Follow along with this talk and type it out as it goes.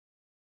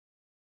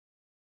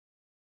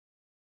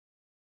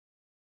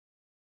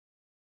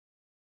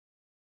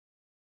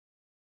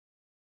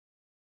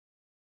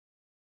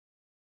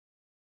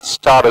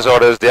starters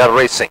orders, they are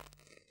racing.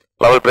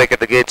 Level break at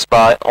the gates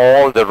by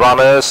all the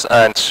runners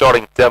and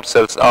sorting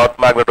themselves out.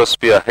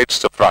 Magnetosphere hits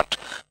the front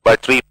by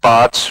 3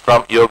 parts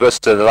from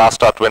Yogesh, the last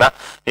start winner,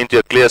 into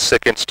a clear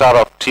second. Star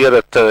of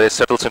Tear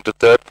settles into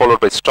third, followed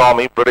by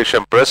Stormy. British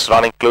Empress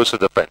running close to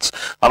the fence.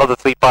 Another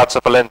 3 parts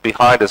of a length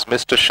behind is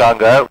Mr.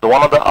 Shanghai. The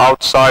one on the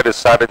outside is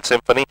Saturn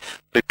Symphony.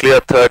 The clear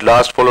third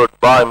last, followed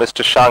by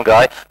Mr.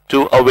 Shanghai.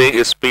 2 away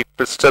is Speed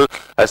Pistol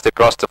as they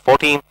cross the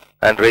 14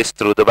 and race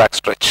through the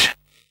backstretch.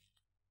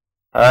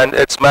 And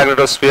it's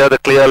Magnetosphere, the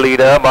clear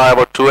leader, by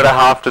about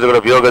 2.5 to the good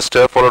of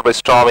Yogesh, followed by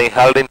Stormy,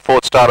 held in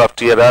 4th. Star of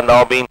Tierra,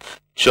 now being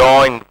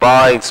joined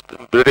by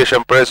British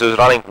Empress, who is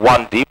running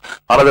 1 deep.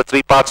 Another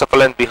 3 parts of a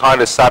length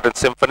behind is Saturn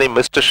Symphony.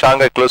 Mr.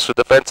 Shanghai close to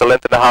the fence, a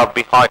length and a half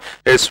behind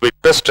is Sweet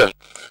Pistol.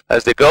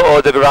 As they go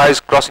over the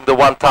rise, crossing the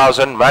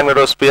 1000,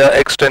 Magnetosphere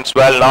extends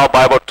well now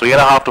by about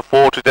 3.5 to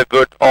 4 to the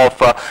good of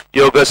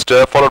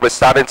Yogesh, followed by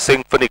Saturn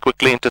Symphony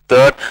quickly into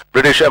 3rd.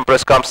 British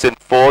Empress comes in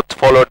 4th,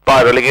 followed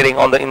by relegating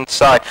on the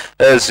inside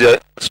is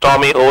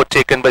Stormy,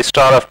 overtaken by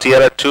Star of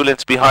Tierra, 2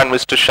 lengths behind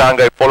Mr.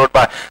 Shanghai, followed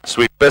by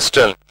Sweet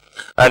Pistol.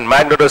 And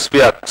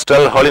Magnetosphere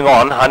still holding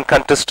on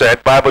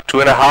uncontested by about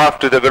 2.5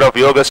 to the good of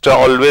Yogesh,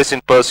 always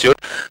in pursuit.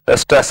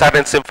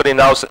 Saturn Symphony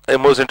now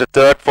moves into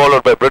 3rd,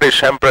 followed by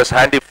British Empress,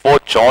 handy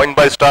 4th, joined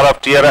by Star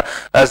of Tierra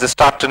as they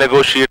start to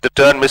negotiate the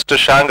turn. Mr.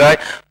 Shanghai,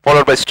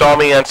 followed by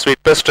Stormy and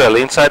Sweet Pistol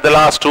inside the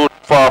last 2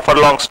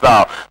 furlongs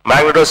now.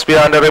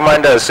 Magnetosphere under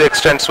reminders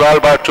extends well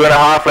by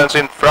 2.5 lengths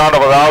in front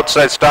of the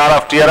outside Star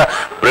of Tierra.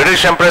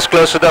 British Empress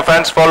close to the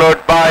fence,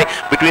 followed by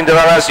between the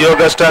runners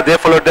Yogesh. They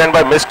followed then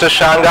by Mr.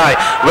 Shanghai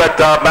with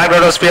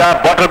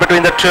Magnetosphere. Bottle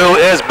between the 2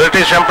 is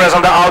British Empress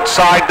on the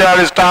outside.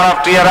 There is Star of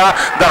Tierra.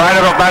 The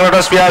rider of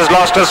Magnetosphere has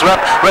lost his whip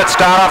with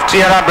Star of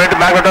Tierra.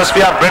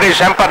 Magnetosphere,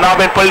 British Empress now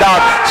been pulled out.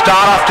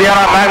 Star of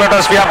Tierra,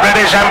 Magnetosphere,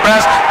 British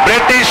Empress.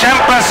 British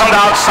Empress on the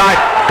outside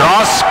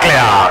draws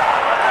clear.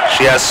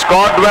 She has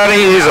scored very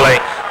easily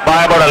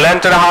by about a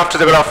length and a half to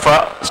the good of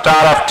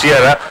Star of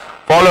Tierra,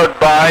 followed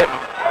by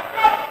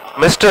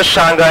Mr.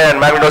 Shanghai and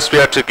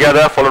Magnetosphere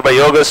together, followed by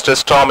Yogesh,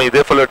 Stormy.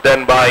 They followed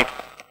then by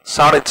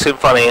Saturn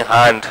Symphony,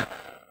 and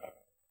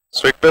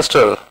Sweet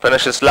Pistol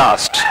finishes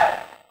last.